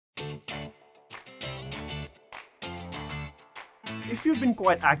If you've been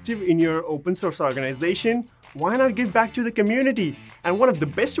quite active in your open source organization, why not give back to the community? And one of the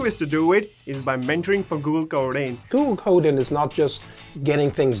best ways to do it is by mentoring for Google Code-in. Google Code-in is not just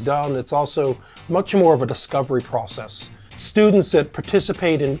getting things done, it's also much more of a discovery process. Students that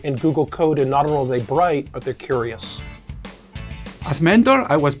participate in Google Code-in, not only are they bright, but they're curious. As mentor,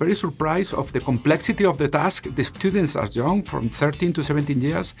 I was very surprised of the complexity of the task the students as young, from 13 to 17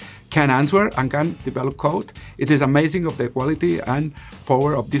 years, can answer and can develop code. It is amazing of the quality and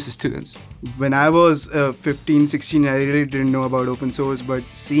power of these students. When I was 15, 16, I really didn't know about open source, but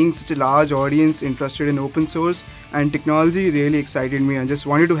seeing such a large audience interested in open source and technology really excited me and just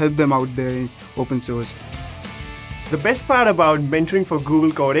wanted to help them out there in open source. The best part about mentoring for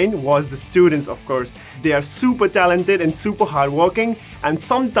Google Code-in was the students, of course. They are super talented and super hardworking, and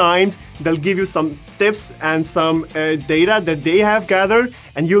sometimes they'll give you some tips and some data that they have gathered,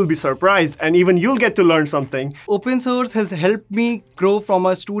 and you'll be surprised, and even you'll get to learn something. Open source has helped me grow from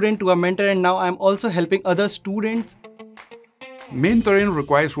a student to a mentor, and now I'm also helping other students. Mentoring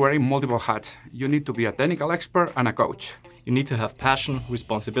requires wearing multiple hats. You need to be a technical expert and a coach. You need to have passion,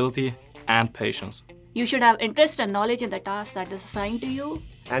 responsibility, and patience. You should have interest and knowledge in the task that is assigned to you.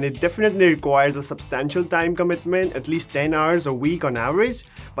 And it definitely requires a substantial time commitment, at least 10 hours a week on average.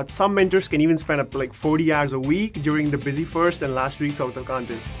 But some mentors can even spend up to like 40 hours a week during the busy first and last weeks of the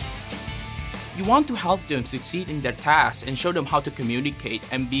contest. You want to help them succeed in their tasks and show them how to communicate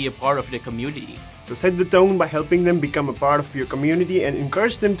and be a part of the community. So set the tone by helping them become a part of your community and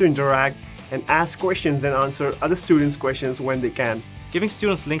encourage them to interact and ask questions and answer other students' questions when they can. Giving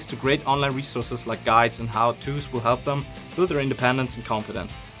students links to great online resources like guides and how-tos will help them build their independence and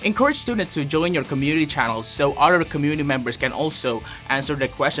confidence. Encourage students to join your community channels so other community members can also answer their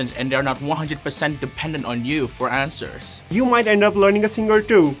questions and they're not 100% dependent on you for answers. You might end up learning a thing or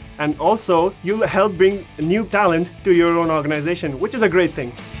two, and also you'll help bring new talent to your own organization, which is a great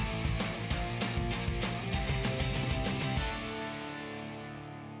thing.